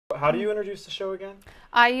How do you introduce the show again?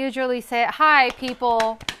 I usually say, hi,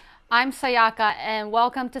 people. I'm Sayaka, and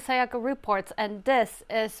welcome to Sayaka Ruports, and this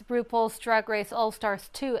is RuPaul's Drag Race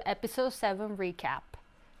All-Stars 2, Episode 7 recap.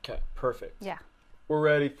 Okay, perfect. Yeah. We're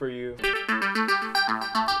ready for you.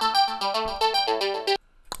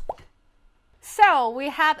 So, we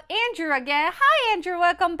have Andrew again. Hi, Andrew.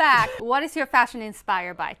 Welcome back. What is your fashion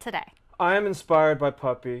inspired by today? I am inspired by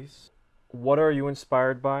puppies. What are you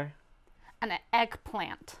inspired by? An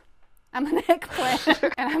eggplant. I'm an eggplant,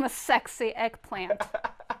 and I'm a sexy eggplant.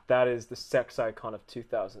 That is the sex icon of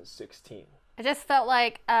 2016. I just felt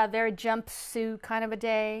like a very jumpsuit kind of a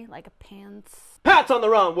day, like a pants. Pats on the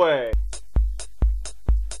runway!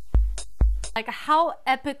 Like, how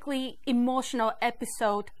epically emotional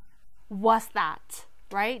episode was that,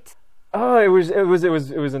 right? Oh, it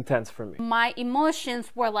was intense for me. My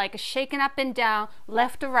emotions were like shaken up and down,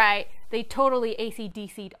 left to right. They totally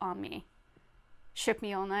AC/DC'd on me. Shook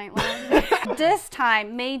me all night long. This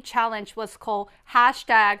time, main challenge was called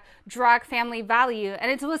 #DragFamilyValue,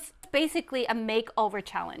 and it was basically a makeover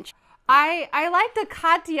challenge. I like the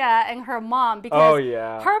Katya and her mom because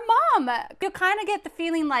her mom, you kind of get the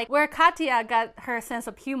feeling like where Katya got her sense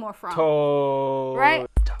of humor from. Right?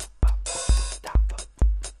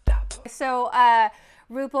 So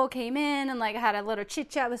RuPaul came in and like had a little chit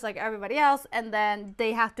chat with like everybody else, and then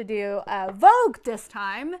they have to do Vogue this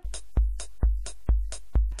time.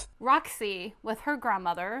 Roxy with her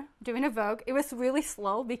grandmother doing a Vogue. It was really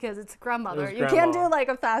slow because it's grandmother. You can't do like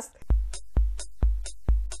a fast.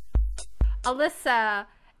 Alyssa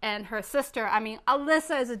and her sister. I mean,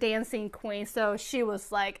 Alyssa is a dancing queen, so she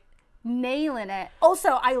was like nailing it.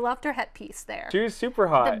 Also, I loved her headpiece there. She was super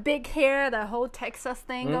hot. The big hair, the whole Texas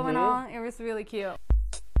thing going on. It was really cute.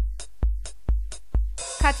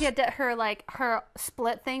 Katya did her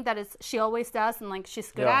split thing that is she always does, and like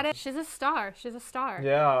she's good at it. She's a star. She's a star.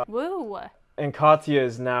 Yeah. Woo. And Katya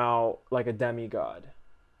is now like a demigod.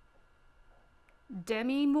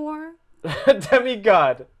 Demi-Moore?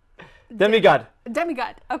 Demigod. Demigod.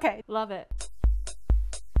 Demigod. Okay. Love it.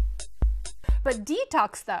 But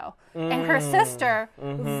Detox though, and her sister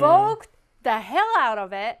vogued the hell out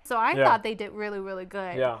of it. So I thought they did really, really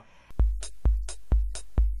good. Yeah.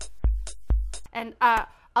 And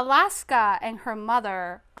Alaska and her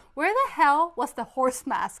mother, where the hell was the horse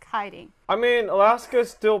mask hiding? I mean, Alaska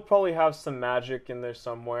still probably has some magic in there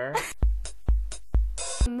somewhere.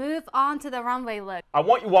 Move on to the runway look. I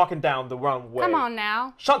want you walking down the runway. Come on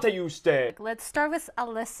now. Shante, you stay. Let's start with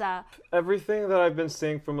Alyssa. Everything that I've been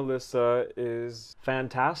seeing from Alyssa is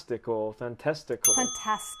fantastical. Fantastical.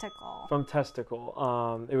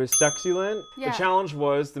 It was sexy-lent. Yeah. The challenge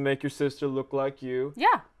was to make your sister look like you.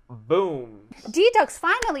 Yeah. Boom. Detox,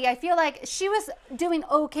 finally, I feel like she was doing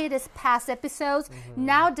okay this past episodes.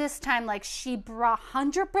 Now this time, like, she brought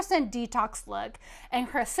 100% Detox look, and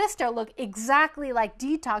her sister looked exactly like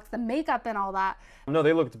Detox, the makeup and all that. No,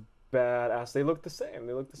 they looked badass. They looked the same.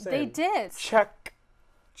 They did. Check.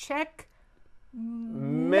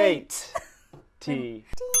 Mate. T.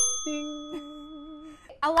 Ding.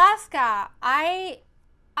 Alaska,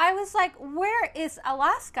 I was like, where is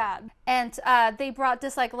Alaska? And they brought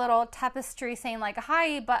this like little tapestry saying like,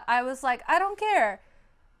 hi, but I was like, I don't care.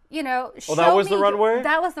 You know, Oh, that was the runway?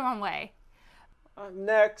 That was the runway.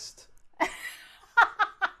 Next.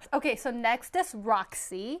 Okay, so next is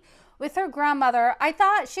Roxy with her grandmother. I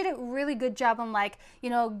thought she did a really good job on like, you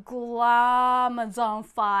know,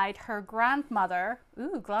 glamazonified her grandmother.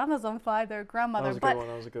 Ooh, glamazonified their grandmother. That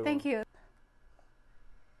was a good one. Thank you.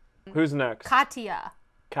 Who's next? Katya.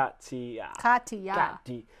 Katya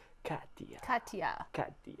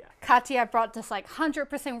brought this like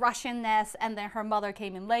 100% Russianness, and then her mother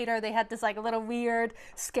came in later. They had this like a little weird,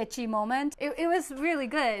 sketchy moment. It was really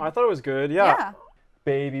good. I thought it was good, yeah.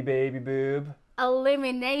 Baby boob.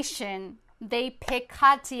 Elimination. They pick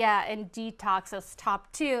Katya and Detox as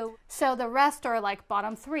top 2, so the rest are like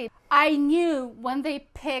bottom 3. I knew when they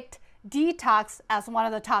picked Detox as one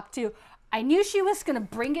of the top 2, I knew she was gonna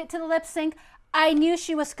bring it to the lip sync. I knew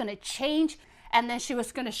she was going to change, and then she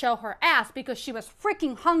was going to show her ass because she was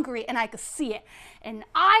freaking hungry and I could see it. And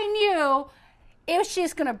I knew if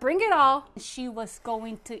she's going to bring it all, she was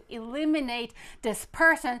going to eliminate this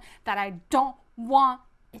person that I don't want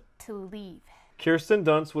it to leave. Kirsten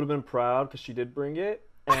Dunst would have been proud because she did bring it.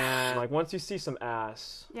 And like once you see some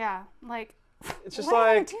ass. Yeah, like, it's just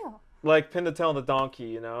like pin the tail on the donkey,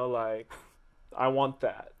 you know, like I want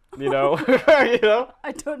that. You know,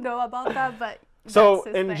 I don't know about that, but so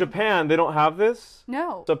in Japan they don't have this.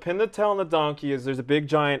 No. So pin the tail on the donkey is there's a big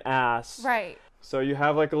giant ass. Right. So you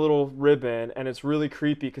have like a little ribbon, and it's really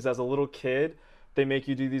creepy because as a little kid, they make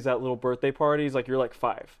you do these at little birthday parties, like you're like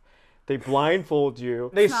 5. They blindfold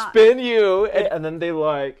you, they spin you, and then they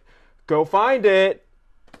like go find it.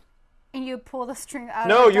 And you pull the string out.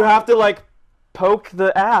 No, you have to like poke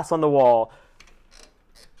the ass on the wall.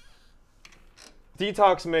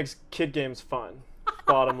 Detox makes kid games fun.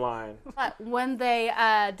 Bottom line. But when they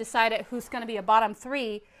decided who's going to be a bottom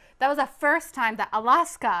 3, that was the first time that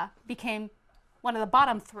Alaska became one of the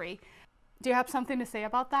bottom 3. Do you have something to say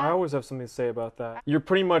about that? I always have something to say about that. You're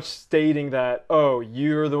pretty much stating that, oh,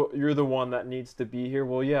 you're the one that needs to be here.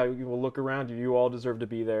 Well, yeah, you will look around you. You all deserve to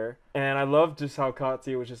be there. And I love just how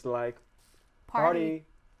Katya was just like, party.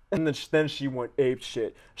 And then she went ape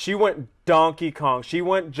shit. She went Donkey Kong. She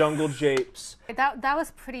went Jungle Japes. That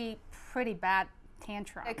was pretty bad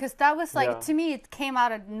tantrum. Because that was like, to me, it came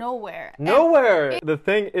out of nowhere. Nowhere! The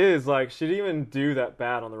thing is, like, she didn't even do that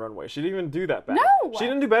bad on the runway. She didn't even do that bad. No! She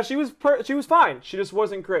didn't do bad. She was fine. She just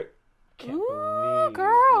wasn't great. Ooh,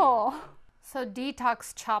 girl. So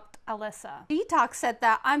Detox chopped Alyssa. Detox said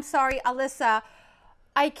that, I'm sorry, Alyssa,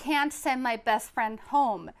 I can't send my best friend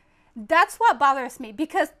home. That's what bothers me,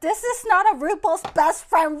 because this is not a RuPaul's best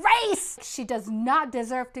friend race. She does not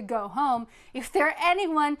deserve to go home. If there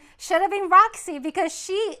anyone, should have been Roxy, because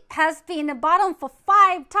she has been a bottom for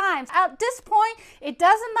 5 times. At this point, it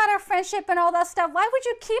doesn't matter friendship and all that stuff. Why would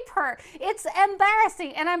you keep her? It's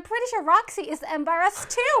embarrassing, and I'm pretty sure Roxy is embarrassed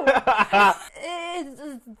too.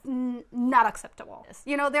 It's not acceptable.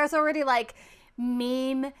 You know, there's already like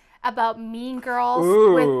meme about Mean Girls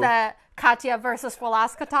with the Katya versus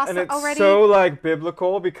Alaska toss and it's already. So like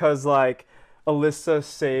biblical, because like Alyssa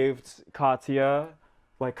saved Katya.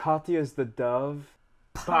 Like, Katya is the dove.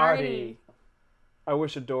 Party. I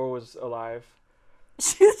wish Adore was alive.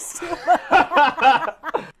 She's still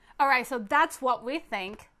All right, so that's what we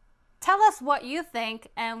think. Tell us what you think,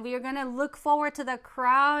 and we are going to look forward to the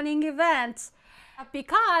crowning event,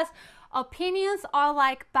 because opinions are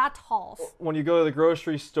like battles. When you go to the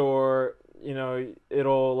grocery store, you know,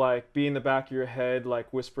 it'll like be in the back of your head,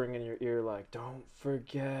 like whispering in your ear, like, don't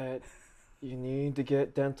forget, you need to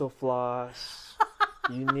get dental floss.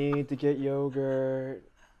 You need to get yogurt.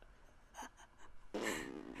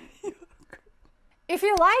 If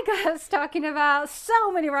you like us talking about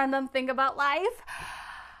so many random things about life,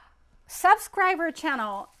 subscribe our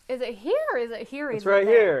channel. Is it here? Is it here? It's right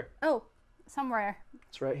here. Oh, somewhere.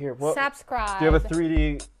 It's right here. What? Subscribe. Do you have a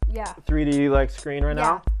 3D like screen right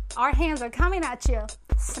now? Our hands are coming at you.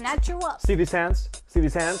 Snatch you up. See these hands? See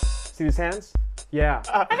these hands? See these hands? Yeah.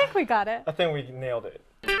 I think we got it. I think we nailed it.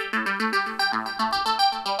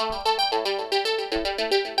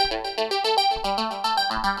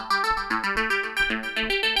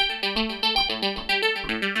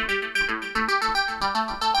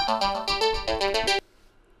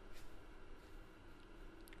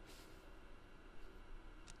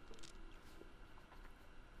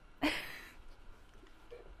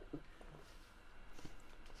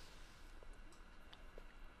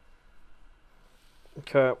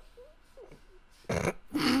 Okay.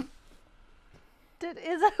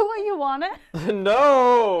 Is that what you wanted?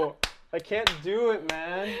 No! I can't do it,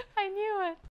 man. I knew it.